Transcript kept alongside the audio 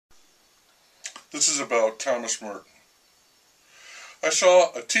This is about Thomas Merton. I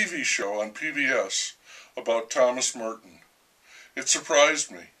saw a TV show on PBS about Thomas Merton. It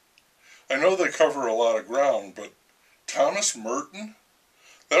surprised me. I know they cover a lot of ground, but Thomas Merton?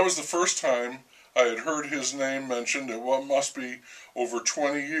 That was the first time I had heard his name mentioned in what must be over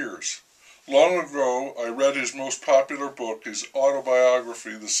 20 years. Long ago, I read his most popular book, his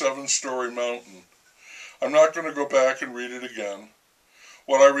autobiography, The 7-Story Mountain. I'm not going to go back and read it again.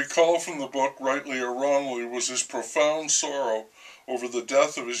 What I recall from the book, rightly or wrongly, was his profound sorrow over the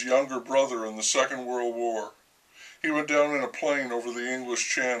death of his younger brother in the Second World War. He went down in a plane over the English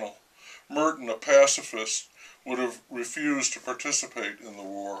Channel. Merton, a pacifist, would have refused to participate in the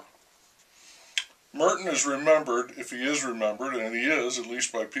war. Merton is remembered, if he is remembered, and he is, at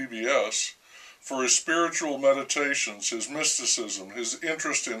least by PBS, for his spiritual meditations, his mysticism, his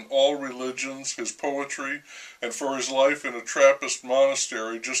interest in all religions, his poetry, and for his life in a Trappist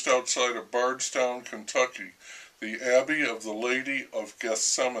monastery just outside of Bardstown, Kentucky, the Abbey of the Lady of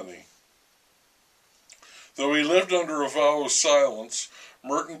Gethsemane. Though he lived under a vow of silence,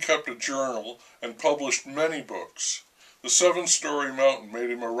 Merton kept a journal and published many books. The 7-Story Mountain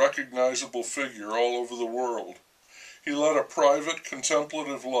made him a recognizable figure all over the world. He led a private,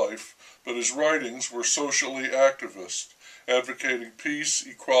 contemplative life, but his writings were socially activist, advocating peace,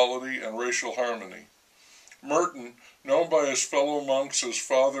 equality, and racial harmony. Merton, known by his fellow monks as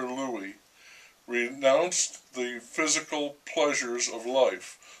Father Louis, renounced the physical pleasures of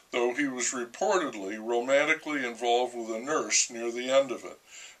life, though he was reportedly romantically involved with a nurse near the end of it,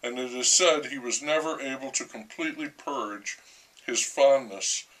 and it is said he was never able to completely purge his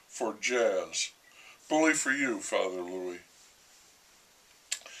fondness for jazz. Bully for you, Father Louis.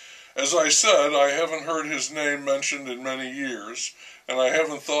 As I said, I haven't heard his name mentioned in many years, and I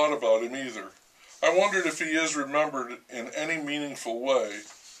haven't thought about him either. I wondered if he is remembered in any meaningful way,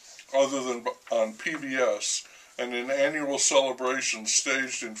 other than on PBS and in annual celebrations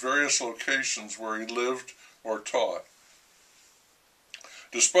staged in various locations where he lived or taught.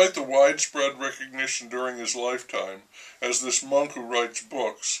 Despite the widespread recognition during his lifetime as this monk who writes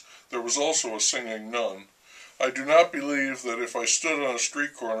books, there was also a singing nun. I do not believe that if I stood on a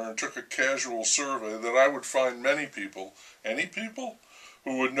street corner and took a casual survey that I would find many people, any people,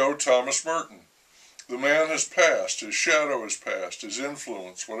 who would know Thomas Merton. The man has passed, his shadow has passed, his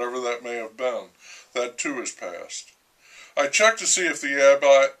influence, whatever that may have been, that too has passed. I checked to see if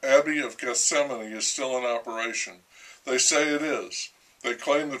the Abbey of Gethsemane is still in operation. They say it is. They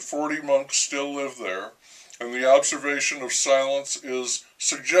claim that 40 monks still live there, and the observation of silence is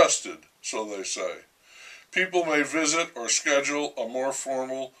suggested, so they say. People may visit or schedule a more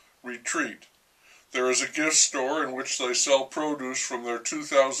formal retreat. There is a gift store in which they sell produce from their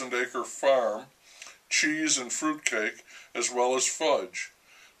 2,000-acre farm, cheese and fruitcake, as well as fudge.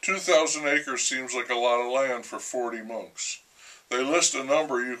 2,000 acres seems like a lot of land for 40 monks. They list a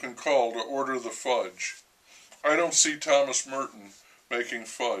number you can call to order the fudge. I don't see Thomas Merton making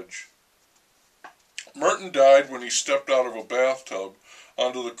fudge. Merton died when he stepped out of a bathtub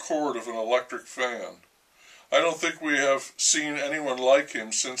onto the cord of an electric fan. I don't think we have seen anyone like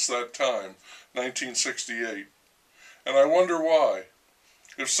him since that time, 1968. And I wonder why.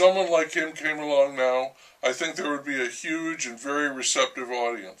 If someone like him came along now, I think there would be a huge and very receptive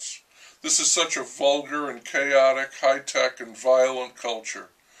audience. This is such a vulgar and chaotic, high-tech and violent culture.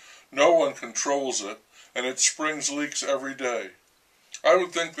 No one controls it, and it springs leaks every day. I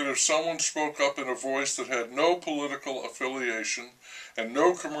would think that if someone spoke up in a voice that had no political affiliation and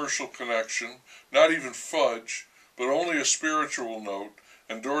no commercial connection, not even fudge, but only a spiritual note,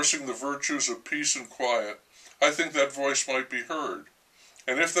 endorsing the virtues of peace and quiet, I think that voice might be heard.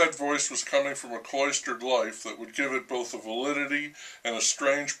 And if that voice was coming from a cloistered life, that would give it both a validity and a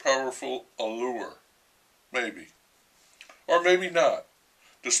strange, powerful allure. Maybe. Or maybe not.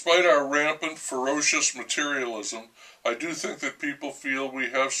 Despite our rampant, ferocious materialism, I do think that people feel we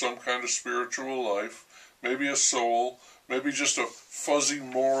have some kind of spiritual life, maybe a soul, maybe just a fuzzy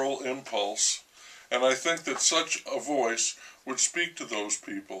moral impulse, and I think that such a voice would speak to those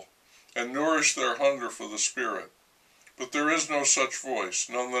people and nourish their hunger for the spirit. But there is no such voice,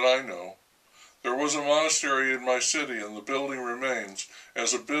 none that I know. There was a monastery in my city, and the building remains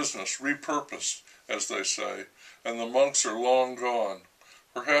as a business, repurposed, as they say, and the monks are long gone.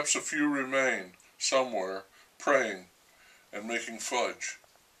 Perhaps a few remain, somewhere, praying and making fudge.